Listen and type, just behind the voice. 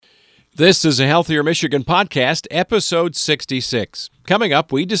This is a Healthier Michigan podcast, episode 66. Coming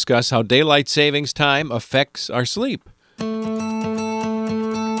up, we discuss how daylight savings time affects our sleep.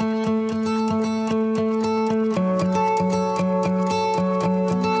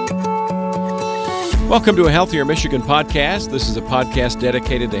 Welcome to a Healthier Michigan podcast. This is a podcast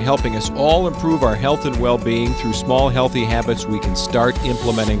dedicated to helping us all improve our health and well-being through small, healthy habits we can start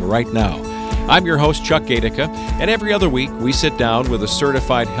implementing right now. I'm your host, Chuck Gatica, and every other week we sit down with a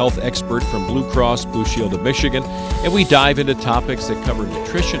certified health expert from Blue Cross Blue Shield of Michigan, and we dive into topics that cover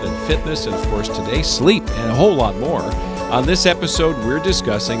nutrition and fitness, and of course today, sleep, and a whole lot more. On this episode, we're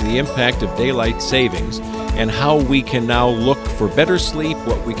discussing the impact of daylight savings and how we can now look for better sleep,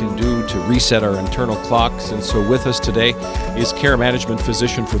 what we can do to reset our internal clocks. And so with us today is care management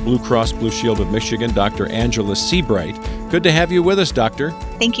physician for Blue Cross Blue Shield of Michigan, Dr. Angela Seabright. Good to have you with us, Doctor.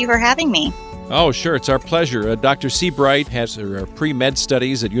 Thank you for having me. Oh, sure. It's our pleasure. Dr. Seabright has her pre-med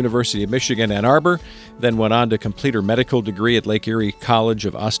studies at University of Michigan, Ann Arbor, then went on to complete her medical degree at Lake Erie College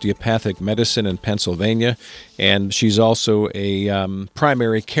of Osteopathic Medicine in Pennsylvania, and she's also a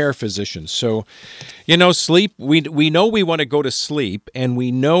primary care physician. So, sleep, we know we want to go to sleep, and we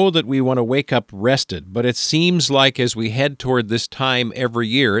know that we want to wake up rested, but it seems like as we head toward this time every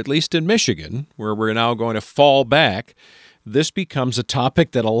year, at least in Michigan, where we're now going to fall back, this becomes a topic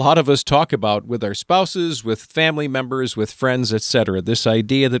that a lot of us talk about with our spouses, with family members, with friends, etc. This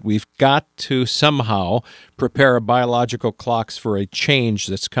idea that we've got to somehow prepare our biological clocks for a change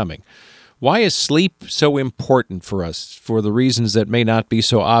that's coming. Why is sleep so important for us, for the reasons that may not be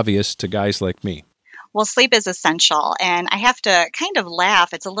so obvious to guys like me? Well, sleep is essential, and I have to kind of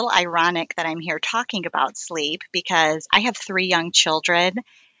laugh. It's a little ironic that I'm here talking about sleep because I have 3 young children.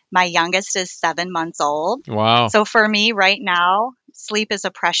 My youngest is 7 months old. Wow. So for me right now, sleep is a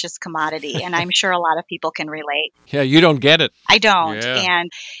precious commodity, and I'm sure a lot of people can relate. Yeah, you don't get it. I don't. Yeah.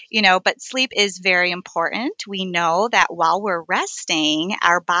 And, but sleep is very important. We know that while we're resting,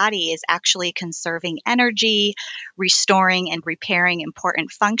 our body is actually conserving energy, restoring and repairing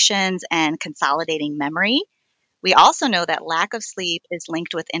important functions, and consolidating memory. We also know that lack of sleep is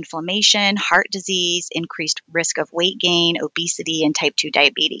linked with inflammation, heart disease, increased risk of weight gain, obesity, and type 2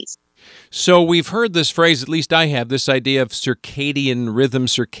 diabetes. So we've heard this phrase, at least I have, this idea of circadian rhythm,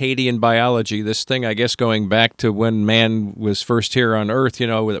 circadian biology, this thing, I guess, going back to when man was first here on Earth,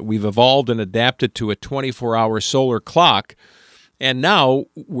 that we've evolved and adapted to a 24-hour solar clock, and now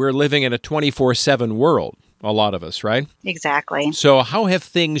we're living in a 24/7 world. A lot of us, right? Exactly. So how have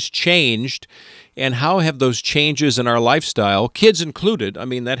things changed, and how have those changes in our lifestyle, kids included, I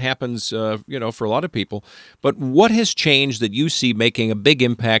mean, that happens, for a lot of people, but what has changed that you see making a big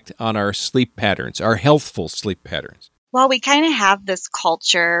impact on our sleep patterns, our healthful sleep patterns? Well, we kind of have this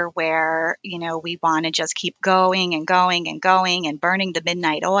culture where, we want to just keep going and going and going and burning the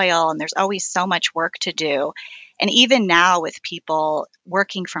midnight oil, and there's always so much work to do. And even now with people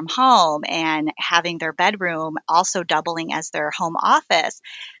working from home and having their bedroom also doubling as their home office,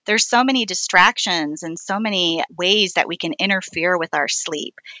 there's so many distractions and so many ways that we can interfere with our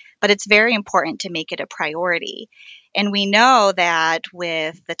sleep. But it's very important to make it a priority. And we know that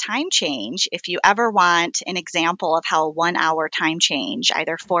with the time change, if you ever want an example of how a 1-hour time change,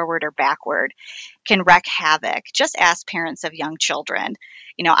 either forward or backward, can wreak havoc, just ask parents of young children.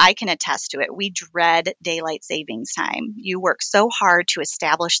 I can attest to it. We dread daylight savings time. You work so hard to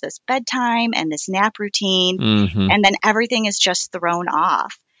establish this bedtime and this nap routine, and then everything is just thrown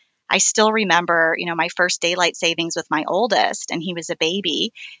off. I still remember, my first daylight savings with my oldest, and he was a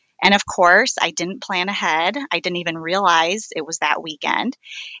baby. And of course, I didn't plan ahead. I didn't even realize it was that weekend.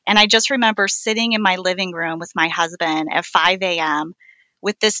 And I just remember sitting in my living room with my husband at 5 a.m.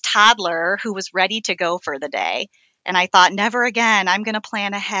 with this toddler who was ready to go for the day. And I thought, never again, I'm going to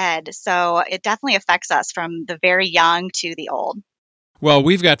plan ahead. So it definitely affects us from the very young to the old. Well,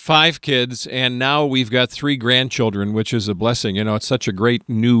 we've got 5 kids, and now we've got 3 grandchildren, which is a blessing. It's such a great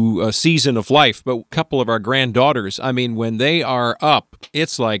new season of life. But a couple of our granddaughters, I mean, when they are up,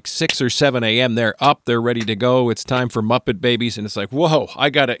 it's like 6 or 7 a.m. They're up, they're ready to go. It's time for Muppet Babies, and it's like, whoa, I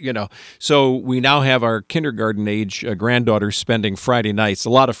got to, So we now have our kindergarten-age granddaughter spending Friday nights,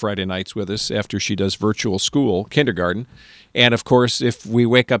 a lot of Friday nights with us after she does virtual school, kindergarten. And, of course, if we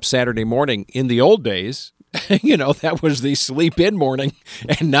wake up Saturday morning, in the old days, that was the sleep in morning.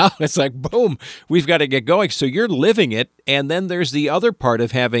 And now it's like, boom, we've got to get going. So you're living it. And then there's the other part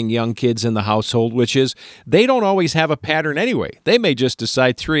of having young kids in the household, which is they don't always have a pattern anyway. They may just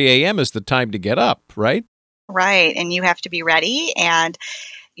decide 3 a.m. is the time to get up, right? Right. And you have to be ready. And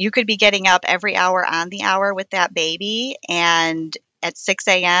you could be getting up every hour on the hour with that baby. And at 6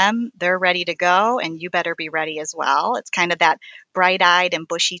 a.m., they're ready to go, and you better be ready as well. It's kind of that bright-eyed and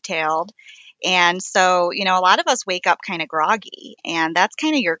bushy-tailed. And so, a lot of us wake up kind of groggy, and that's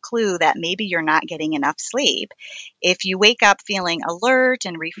kind of your clue that maybe you're not getting enough sleep. If you wake up feeling alert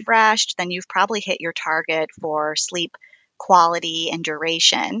and refreshed, then you've probably hit your target for sleep quality and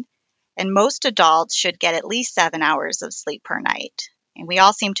duration. And most adults should get at least 7 hours of sleep per night. And we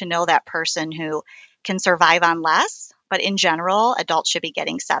all seem to know that person who can survive on less, but in general, adults should be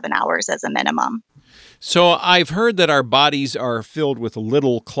getting 7 hours as a minimum. So I've heard that our bodies are filled with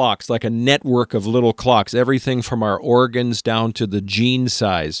little clocks, like a network of little clocks, everything from our organs down to the gene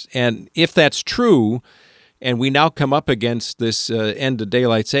size. And if that's true, and we now come up against this end of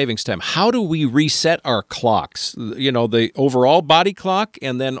daylight savings time, how do we reset our clocks? The overall body clock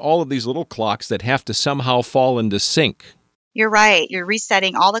and then all of these little clocks that have to somehow fall into sync. You're right. You're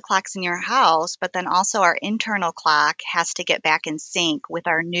resetting all the clocks in your house, but then also our internal clock has to get back in sync with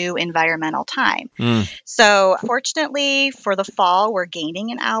our new environmental time. So fortunately for the fall, we're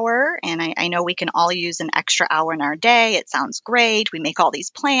gaining an hour, and I know we can all use an extra hour in our day. It sounds great. We make all these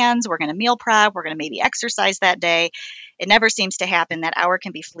plans. We're going to meal prep. We're going to maybe exercise that day. It never seems to happen. That hour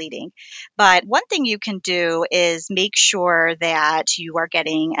can be fleeting. But one thing you can do is make sure that you are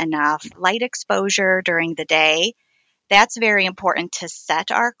getting enough light exposure during the day. That's very important to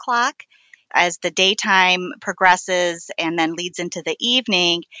set our clock. As the daytime progresses and then leads into the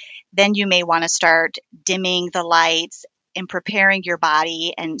evening, then you may want to start dimming the lights and preparing your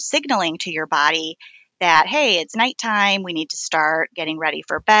body and signaling to your body that, hey, it's nighttime, we need to start getting ready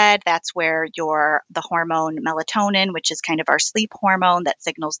for bed. That's where the hormone melatonin, which is kind of our sleep hormone that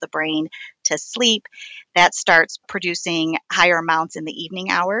signals the brain to sleep, that starts producing higher amounts in the evening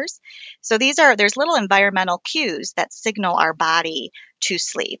hours. So there's little environmental cues that signal our body to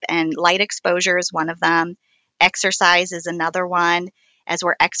sleep, and light exposure is one of them. Exercise is another one. As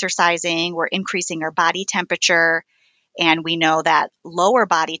we're exercising, we're increasing our body temperature. And we know that lower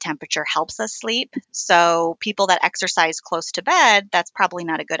body temperature helps us sleep. So people that exercise close to bed, that's probably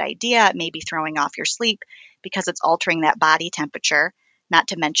not a good idea. It may be throwing off your sleep because it's altering that body temperature. Not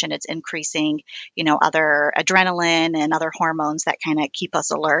to mention it's increasing, other adrenaline and other hormones that kind of keep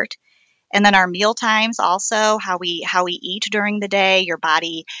us alert. And then our meal times also, how we eat during the day, your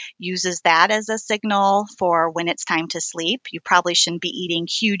body uses that as a signal for when it's time to sleep. You probably shouldn't be eating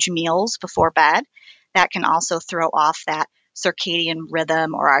huge meals before bed. That can also throw off that circadian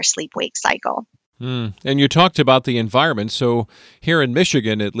rhythm or our sleep-wake cycle. And you talked about the environment. So here in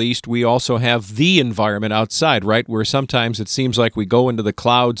Michigan, at least, we also have the environment outside, right? Where sometimes it seems like we go into the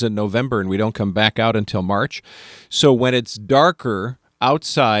clouds in November and we don't come back out until March. So when it's darker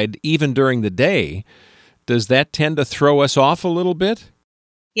outside, even during the day, does that tend to throw us off a little bit?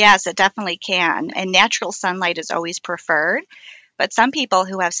 Yes, it definitely can. And natural sunlight is always preferred. But some people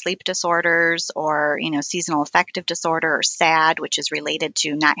who have sleep disorders or, seasonal affective disorder or SAD, which is related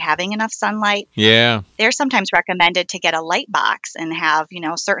to not having enough sunlight, they're sometimes recommended to get a light box and have,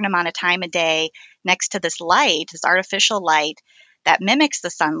 a certain amount of time a day next to this light, this artificial light that mimics the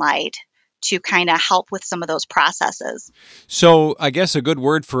sunlight to kind of help with some of those processes. So I guess a good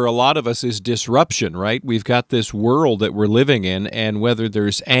word for a lot of us is disruption, right? We've got this world that we're living in, and whether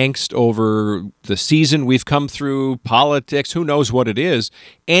there's angst over the season we've come through, politics, who knows what it is,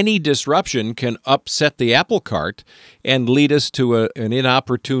 any disruption can upset the apple cart and lead us to an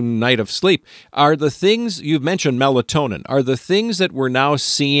inopportune night of sleep. Are the things, you've mentioned melatonin, are the things that we're now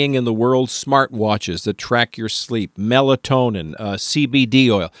seeing in the world, smartwatches that track your sleep, melatonin, CBD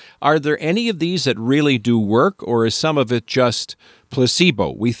oil, are there any of these that really do work, or is some of it just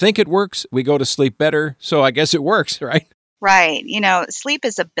placebo? We think it works, we go to sleep better, so I guess it works, right? Right. Sleep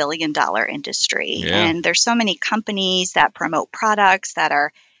is $1 billion industry, and there's so many companies that promote products that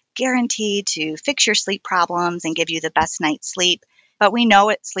are guaranteed to fix your sleep problems and give you the best night's sleep. But we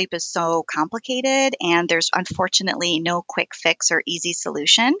know sleep is so complicated, and there's unfortunately no quick fix or easy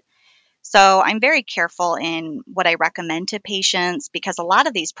solution. So I'm very careful in what I recommend to patients because a lot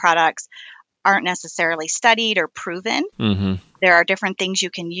of these products aren't necessarily studied or proven. Mm-hmm. There are different things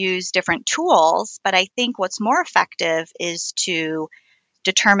you can use, different tools, but I think what's more effective is to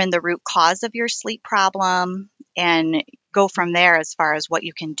determine the root cause of your sleep problem and go from there as far as what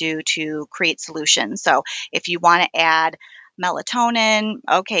you can do to create solutions. So if you want to add Melatonin,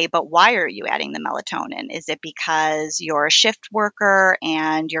 okay, but why are you adding the melatonin? Is it because you're a shift worker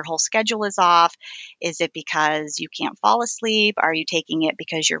and your whole schedule is off? Is it because you can't fall asleep? Are you taking it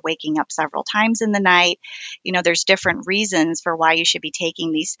because you're waking up several times in the night? There's different reasons for why you should be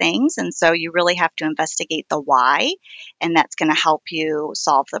taking these things. And so you really have to investigate the why, and that's going to help you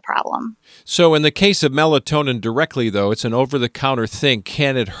solve the problem. So in the case of melatonin directly, though, it's an over-the-counter thing.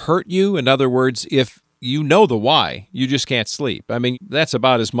 Can it hurt you? In other words, if you know the why, you just can't sleep. I mean, that's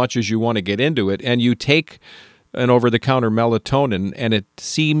about as much as you want to get into it. And you take an over-the-counter melatonin, and it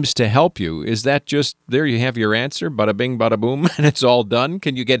seems to help you. Is that just, there you have your answer, bada bing, bada boom, and it's all done?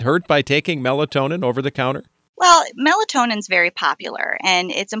 Can you get hurt by taking melatonin over-the-counter? Well, melatonin's very popular,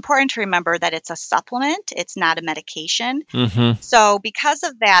 and it's important to remember that it's a supplement. It's not a medication. Mm-hmm. So because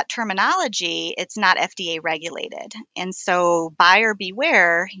of that terminology, it's not FDA regulated. And so buyer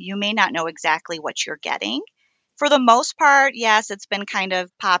beware, you may not know exactly what you're getting. For the most part, yes, it's been kind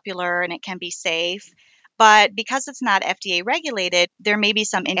of popular and it can be safe. But because it's not FDA regulated, there may be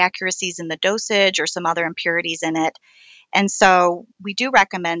some inaccuracies in the dosage or some other impurities in it. And so we do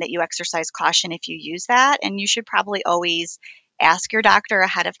recommend that you exercise caution if you use that. And you should probably always ask your doctor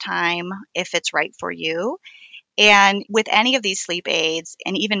ahead of time if it's right for you. And with any of these sleep aids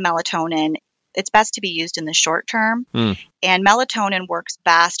and even melatonin, it's best to be used in the short term. And melatonin works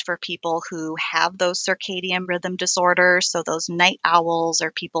best for people who have those circadian rhythm disorders. So those night owls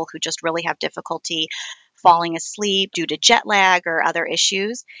or people who just really have difficulty falling asleep due to jet lag or other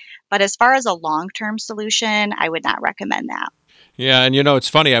issues. But as far as a long-term solution, I would not recommend that. Yeah, and it's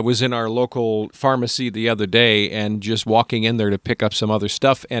funny, I was in our local pharmacy the other day and just walking in there to pick up some other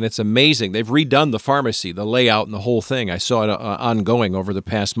stuff, and it's amazing. They've redone the pharmacy, the layout and the whole thing. I saw it ongoing over the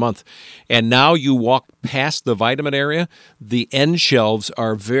past month. And now you walk past the vitamin area, the end shelves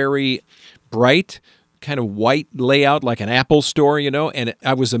are very bright, kind of white layout like an Apple store, and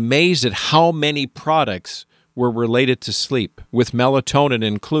I was amazed at how many products were related to sleep, with melatonin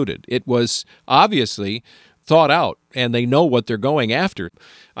included. It was obviously thought out, and they know what they're going after.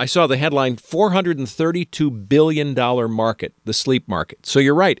 I saw the headline, $432 billion market, the sleep market. So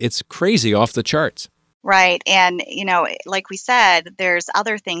you're right, it's crazy off the charts. Right. And, like we said, there's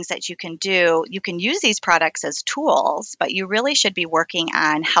other things that you can do. You can use these products as tools, but you really should be working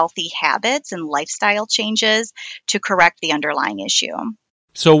on healthy habits and lifestyle changes to correct the underlying issue.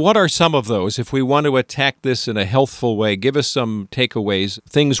 So what are some of those? If we want to attack this in a healthful way, give us some takeaways,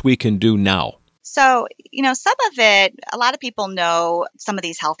 things we can do now. So, some of it, a lot of people know some of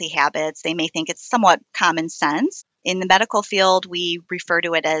these healthy habits. They may think it's somewhat common sense. In the medical field, we refer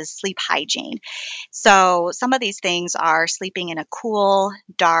to it as sleep hygiene. So some of these things are sleeping in a cool,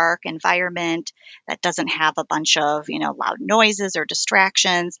 dark environment that doesn't have a bunch of, loud noises or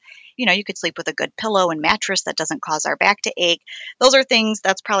distractions. You could sleep with a good pillow and mattress that doesn't cause our back to ache. Those are things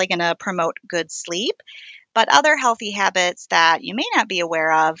that's probably going to promote good sleep. But other healthy habits that you may not be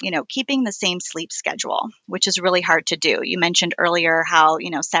aware of, keeping the same sleep schedule, which is really hard to do. You mentioned earlier how,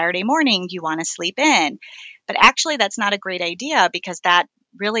 Saturday morning you want to sleep in. But actually, that's not a great idea because that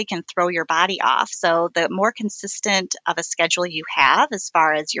really can throw your body off. So the more consistent of a schedule you have as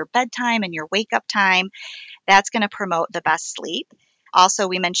far as your bedtime and your wake up time, that's going to promote the best sleep. Also,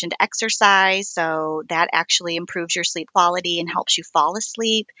 we mentioned exercise, so that actually improves your sleep quality and helps you fall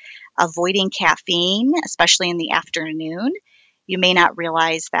asleep. Avoiding caffeine, especially in the afternoon. You may not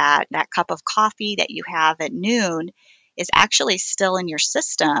realize that that cup of coffee that you have at noon is actually still in your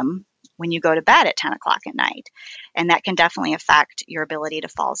system when you go to bed at 10 o'clock at night. And that can definitely affect your ability to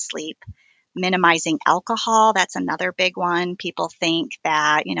fall asleep. Minimizing alcohol, that's another big one. People think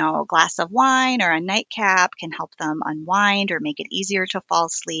that, a glass of wine or a nightcap can help them unwind or make it easier to fall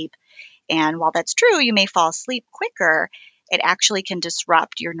asleep. And while that's true, you may fall asleep quicker. It actually can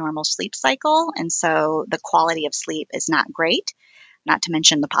disrupt your normal sleep cycle. And so the quality of sleep is not great, not to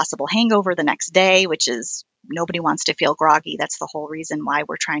mention the possible hangover the next day, which is nobody wants to feel groggy. That's the whole reason why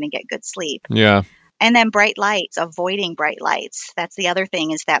we're trying to get good sleep. Yeah. And then bright lights, avoiding bright lights. That's the other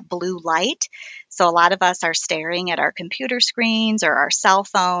thing, is that blue light. So a lot of us are staring at our computer screens or our cell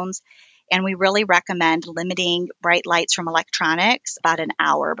phones, and we really recommend limiting bright lights from electronics about an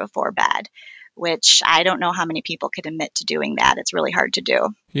hour before bed, which I don't know how many people could admit to doing that. It's really hard to do.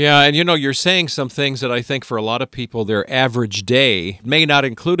 Yeah, and you're saying some things that I think for a lot of people, their average day may not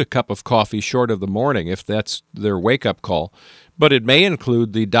include a cup of coffee short of the morning, if that's their wake-up call. But it may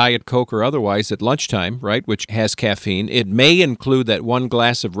include the Diet Coke or otherwise at lunchtime, right, which has caffeine. It may include that one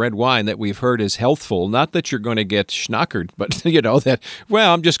glass of red wine that we've heard is healthful. Not that you're going to get schnockered, but,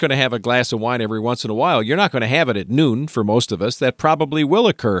 I'm just going to have a glass of wine every once in a while. You're not going to have it at noon for most of us. That probably will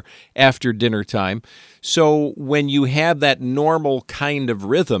occur after dinner time. So when you have that normal kind of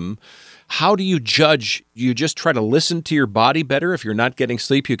rhythm, how do you judge? You just try to listen to your body better. If you're not getting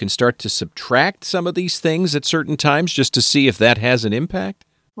sleep, you can start to subtract some of these things at certain times just to see if that has an impact?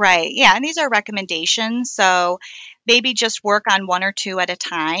 Right. Yeah. And these are recommendations. So maybe just work on one or two at a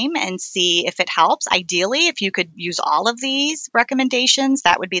time and see if it helps. Ideally, if you could use all of these recommendations,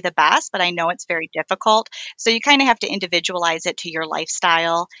 that would be the best. But I know it's very difficult. So you kind of have to individualize it to your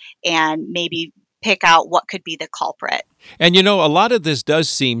lifestyle and maybe pick out what could be the culprit. And you know, a lot of this does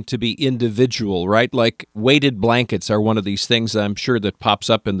seem to be individual, right? Like weighted blankets are one of these things I'm sure that pops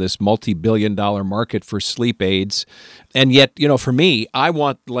up in this multi-billion-dollar market for sleep aids. And yet, you know, for me, I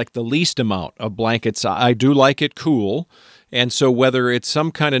want like the least amount of blankets. I do like it cool. And so whether it's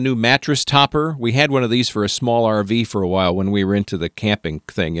some kind of new mattress topper, we had one of these for a small RV for a while when we were into the camping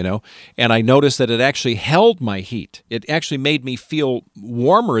thing, you know, and I noticed that it actually held my heat. It actually made me feel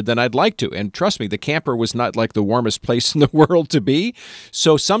warmer than I'd like to. And trust me, the camper was not like the warmest place in the world to be.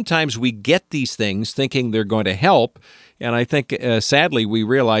 So sometimes we get these things thinking they're going to help. And I think, sadly, we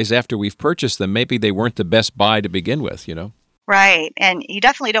realize after we've purchased them, maybe they weren't the best buy to begin with, you know? Right. And you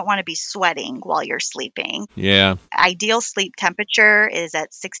definitely don't want to be sweating while you're sleeping. Yeah. Ideal sleep temperature is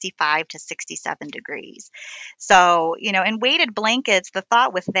at 65 to 67 degrees. So, in weighted blankets, the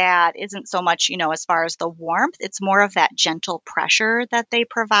thought with that isn't so much, as far as the warmth, it's more of that gentle pressure that they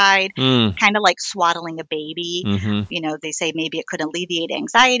provide, kind of like swaddling a baby. Mm-hmm. They say maybe it could alleviate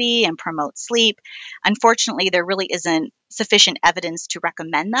anxiety and promote sleep. Unfortunately, there really isn't sufficient evidence to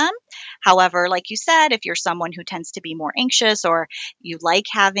recommend them. However, like you said, if you're someone who tends to be more anxious or you like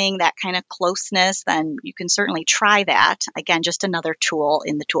having that kind of closeness, then you can certainly try that. Again, just another tool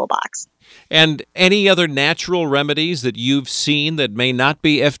in the toolbox. And any other natural remedies that you've seen that may not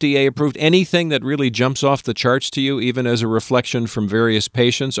be FDA approved? Anything that really jumps off the charts to you, even as a reflection from various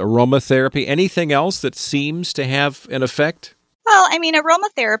patients? Aromatherapy? Anything else that seems to have an effect? Well,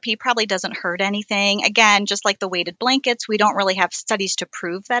 aromatherapy probably doesn't hurt anything. Again, just like the weighted blankets, we don't really have studies to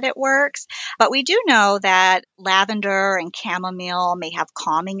prove that it works. But we do know that lavender and chamomile may have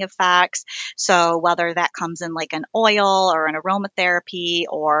calming effects. So whether that comes in like an oil or an aromatherapy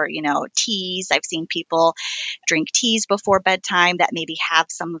or, teas, I've seen people drink teas before bedtime that maybe have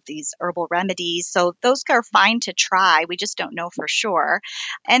some of these herbal remedies. So those are fine to try. We just don't know for sure.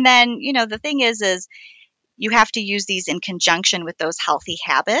 And then, the thing is you have to use these in conjunction with those healthy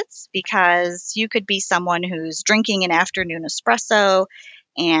habits, because you could be someone who's drinking an afternoon espresso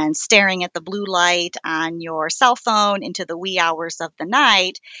and staring at the blue light on your cell phone into the wee hours of the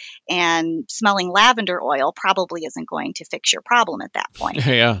night, and smelling lavender oil probably isn't going to fix your problem at that point.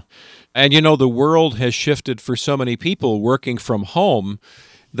 Yeah. And the world has shifted for so many people working from home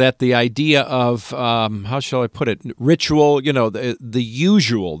that the idea of, how shall I put it, ritual, the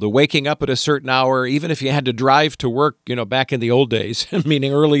usual, the waking up at a certain hour, even if you had to drive to work, back in the old days,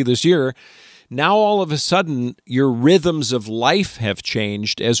 meaning early this year, now all of a sudden your rhythms of life have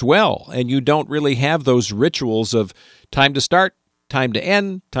changed as well. And you don't really have those rituals of time to start, time to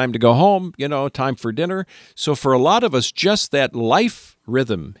end, time to go home, time for dinner. So for a lot of us, just that life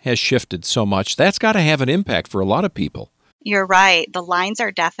rhythm has shifted so much. That's got to have an impact for a lot of people. You're right. The lines are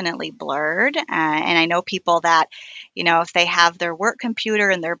definitely blurred. And I know people that, if they have their work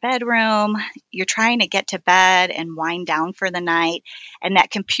computer in their bedroom, you're trying to get to bed and wind down for the night, and that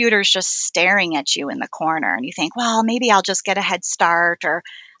computer's just staring at you in the corner. And you think, well, maybe I'll just get a head start, or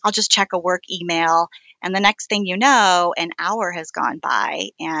I'll just check a work email. And the next thing you know, an hour has gone by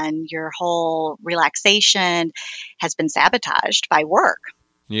and your whole relaxation has been sabotaged by work.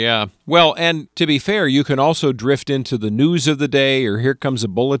 Yeah. Well, and to be fair, you can also drift into the news of the day, or here comes a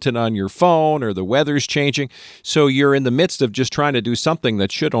bulletin on your phone, or the weather's changing. So you're in the midst of just trying to do something that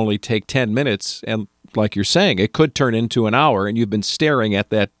should only take 10 minutes. And like you're saying, it could turn into an hour, and you've been staring at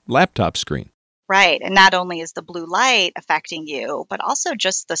that laptop screen. Right. And not only is the blue light affecting you, but also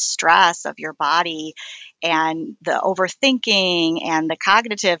just the stress of your body and the overthinking and the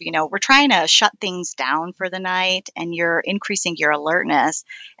cognitive, we're trying to shut things down for the night, and you're increasing your alertness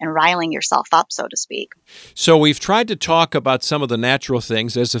and riling yourself up, so to speak. So we've tried to talk about some of the natural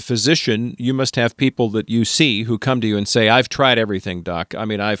things. As a physician, you must have people that you see who come to you and say, I've tried everything, doc.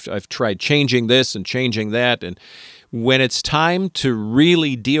 I've tried changing this and changing that. And when it's time to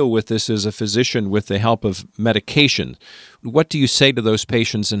really deal with this as a physician with the help of medication, what do you say to those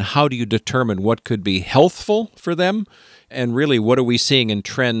patients, and how do you determine what could be healthful for them? And really, what are we seeing in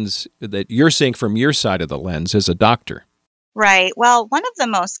trends that you're seeing from your side of the lens as a doctor? Right. Well, one of the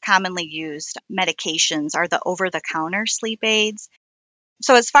most commonly used medications are the over-the-counter sleep aids.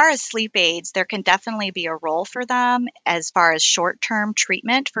 So, as far as sleep aids, there can definitely be a role for them as far as short term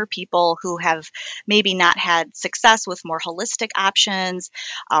treatment for people who have maybe not had success with more holistic options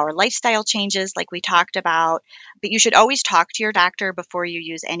or lifestyle changes, like we talked about. But you should always talk to your doctor before you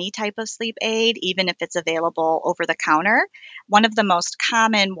use any type of sleep aid, even if it's available over the counter. One of the most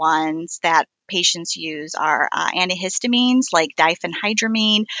common ones that patients use are antihistamines like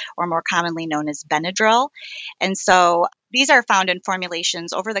diphenhydramine, or more commonly known as Benadryl. And so these are found in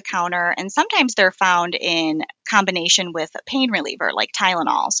formulations over the counter, and sometimes they're found in combination with a pain reliever like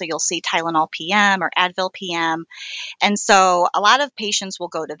Tylenol. So you'll see Tylenol PM or Advil PM. And so a lot of patients will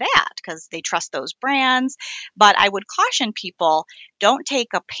go to that because they trust those brands. But I would caution people, don't take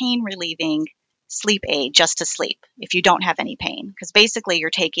a pain relieving sleep aid just to sleep if you don't have any pain, because basically you're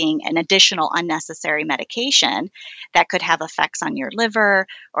taking an additional unnecessary medication that could have effects on your liver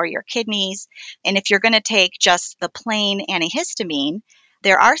or your kidneys. And if you're going to take just the plain antihistamine,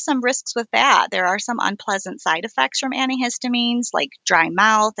 there are some risks with that. There are some unpleasant side effects from antihistamines like dry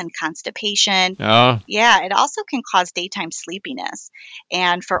mouth and constipation. Oh, Yeah, it also can cause daytime sleepiness.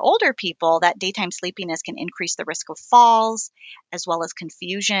 And for older people, that daytime sleepiness can increase the risk of falls as well as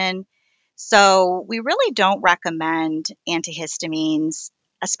confusion. So, we really don't recommend antihistamines,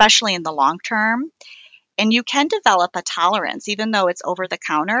 especially in the long term. And you can develop a tolerance, even though it's over the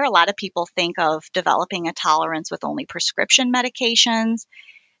counter. A lot of people think of developing a tolerance with only prescription medications.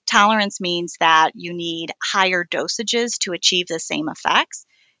 Tolerance means that you need higher dosages to achieve the same effects.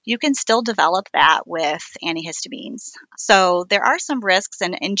 You can still develop that with antihistamines. So there are some risks,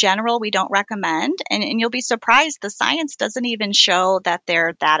 and in general, we don't recommend. And you'll be surprised, the science doesn't even show that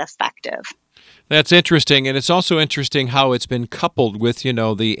they're that effective. that's interesting. And it's also interesting how it's been coupled with,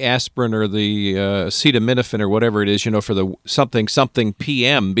 the aspirin or the acetaminophen or whatever it is, for the something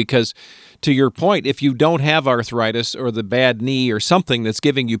PM. Because to your point, if you don't have arthritis or the bad knee or something that's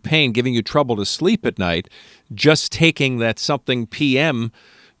giving you pain, giving you trouble to sleep at night, just taking that something PM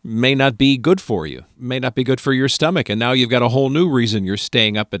may not be good for you, may not be good for your stomach. And now you've got a whole new reason you're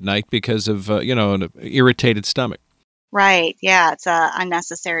staying up at night because of, an irritated stomach. Right. Yeah. It's a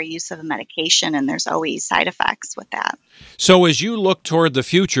unnecessary use of a medication, and there's always side effects with that. So as you look toward the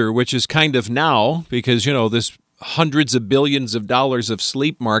future, which is kind of now, because, this hundreds of billions of dollars of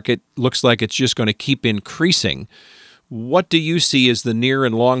sleep market looks like it's just going to keep increasing, what do you see as the near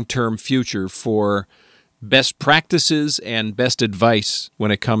and long-term future for best practices and best advice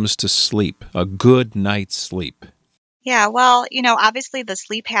when it comes to sleep, a good night's sleep? Yeah, well, obviously the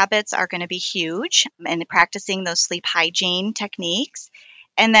sleep habits are going to be huge, and practicing those sleep hygiene techniques.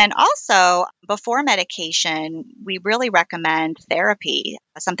 And then also, before medication, we really recommend therapy,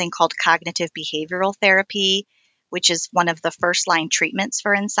 something called cognitive behavioral therapy, which is one of the first line treatments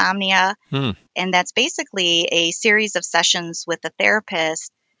for insomnia. Hmm. And that's basically a series of sessions with a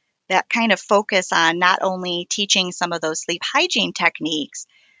therapist that kind of focus on not only teaching some of those sleep hygiene techniques,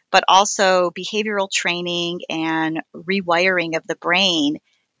 but also behavioral training and rewiring of the brain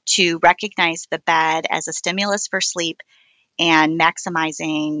to recognize the bed as a stimulus for sleep and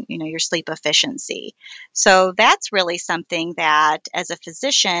maximizing, your sleep efficiency. So that's really something that as a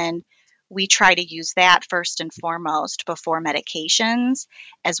physician, we try to use that first and foremost before medications,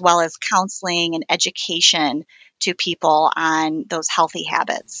 as well as counseling and education to people on those healthy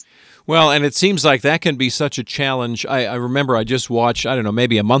habits. Well, and it seems like that can be such a challenge. I remember I just watched, I don't know,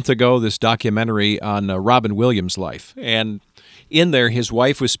 maybe a month ago, this documentary on Robin Williams' life. And in there, his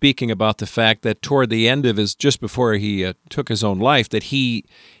wife was speaking about the fact that toward the end of just before he took his own life, that he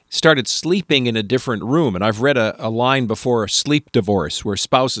started sleeping in a different room. And I've read a line before, sleep divorce, where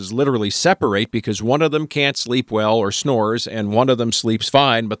spouses literally separate because one of them can't sleep well or snores, and one of them sleeps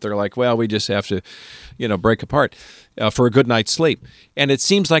fine, but they're like, well, we just have to, break apart for a good night's sleep. And it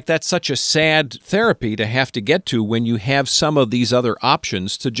seems like that's such a sad therapy to have to get to when you have some of these other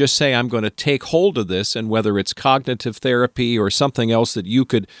options to just say, I'm going to take hold of this, and whether it's cognitive therapy or something else that you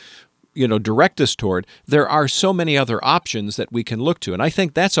could direct us toward, there are so many other options that we can look to. And I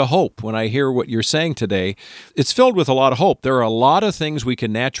think that's a hope. When I hear what you're saying today, it's filled with a lot of hope. There are a lot of things we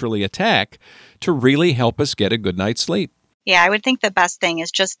can naturally attack to really help us get a good night's sleep. Yeah, I would think the best thing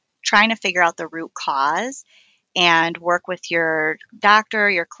is just trying to figure out the root cause and work with your doctor,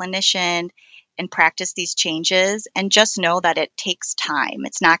 your clinician, and practice these changes, and just know that it takes time.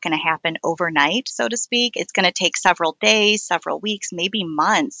 It's not going to happen overnight, so to speak. It's going to take several days, several weeks, maybe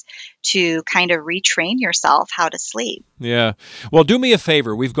months to kind of retrain yourself how to sleep. Yeah. Well, do me a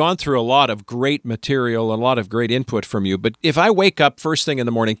favor. We've gone through a lot of great material, a lot of great input from you. But if I wake up first thing in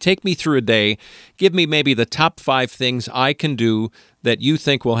the morning, take me through a day, give me maybe the top 5 things I can do that you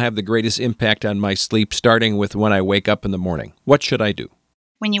think will have the greatest impact on my sleep, starting with when I wake up in the morning. What should I do?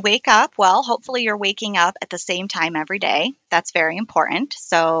 When you wake up, well, hopefully you're waking up at the same time every day. That's very important.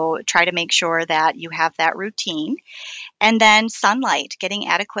 So try to make sure that you have that routine. And then sunlight, getting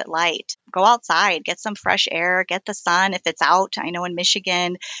adequate light. Go outside, get some fresh air, get the sun if it's out. I know in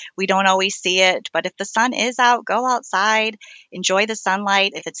Michigan, we don't always see it, but if the sun is out, go outside, enjoy the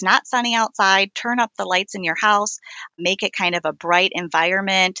sunlight. If it's not sunny outside, turn up the lights in your house, make it kind of a bright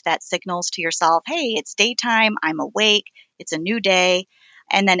environment that signals to yourself, hey, it's daytime, I'm awake, it's a new day.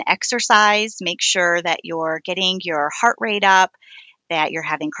 And then exercise, make sure that you're getting your heart rate up, that you're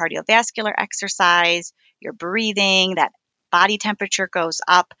having cardiovascular exercise, you're breathing, that body temperature goes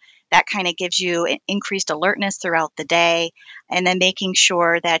up. That kind of gives you an increased alertness throughout the day. And then making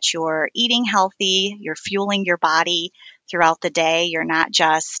sure that you're eating healthy, you're fueling your body throughout the day. You're not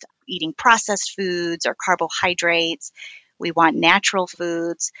just eating processed foods or carbohydrates. We want natural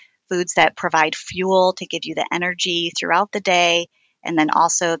foods, foods that provide fuel to give you the energy throughout the day. And then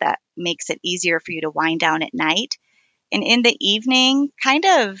also that makes it easier for you to wind down at night. And in the evening, kind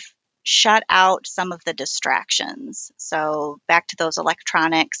of shut out some of the distractions. So back to those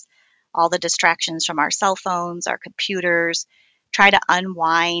electronics, all the distractions from our cell phones, our computers. Try to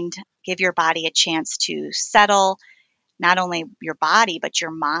unwind, give your body a chance to settle, not only your body, but your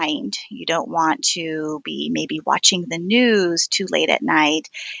mind. You don't want to be maybe watching the news too late at night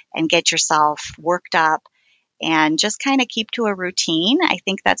and get yourself worked up. And just kind of keep to a routine. I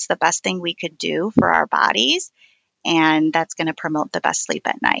think that's the best thing we could do for our bodies, and that's going to promote the best sleep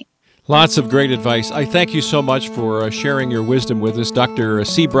at night. Lots of great advice. I thank you so much for sharing your wisdom with us. Dr.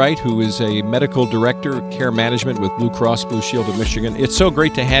 Sebright, who is a medical director of care management with Blue Cross Blue Shield of Michigan. It's so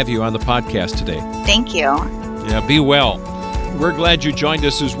great to have you on the podcast today. Thank you. Yeah, be well. We're glad you joined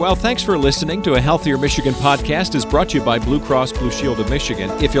us as well. Thanks for listening to A Healthier Michigan podcast. It's brought to you by Blue Cross Blue Shield of Michigan.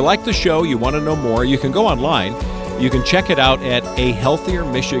 If you like the show, you want to know more, you can go online. You can check it out at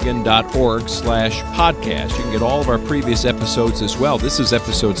ahealthiermichigan.org/podcast. You can get all of our previous episodes as well. This is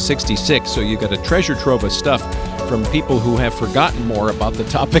episode 66, so you got a treasure trove of stuff from people who have forgotten more about the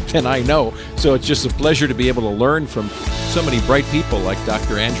topic than I know. So it's just a pleasure to be able to learn from so many bright people like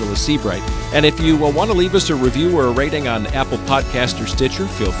Dr. Angela Sebright. And if you want to leave us a review or a rating on Apple Podcast or Stitcher,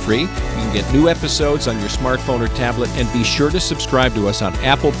 feel free. You can get new episodes on your smartphone or tablet, and be sure to subscribe to us on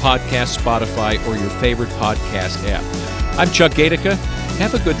Apple Podcasts, Spotify, or your favorite podcast app. I'm Chuck Gatica.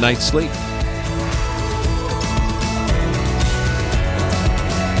 Have a good night's sleep.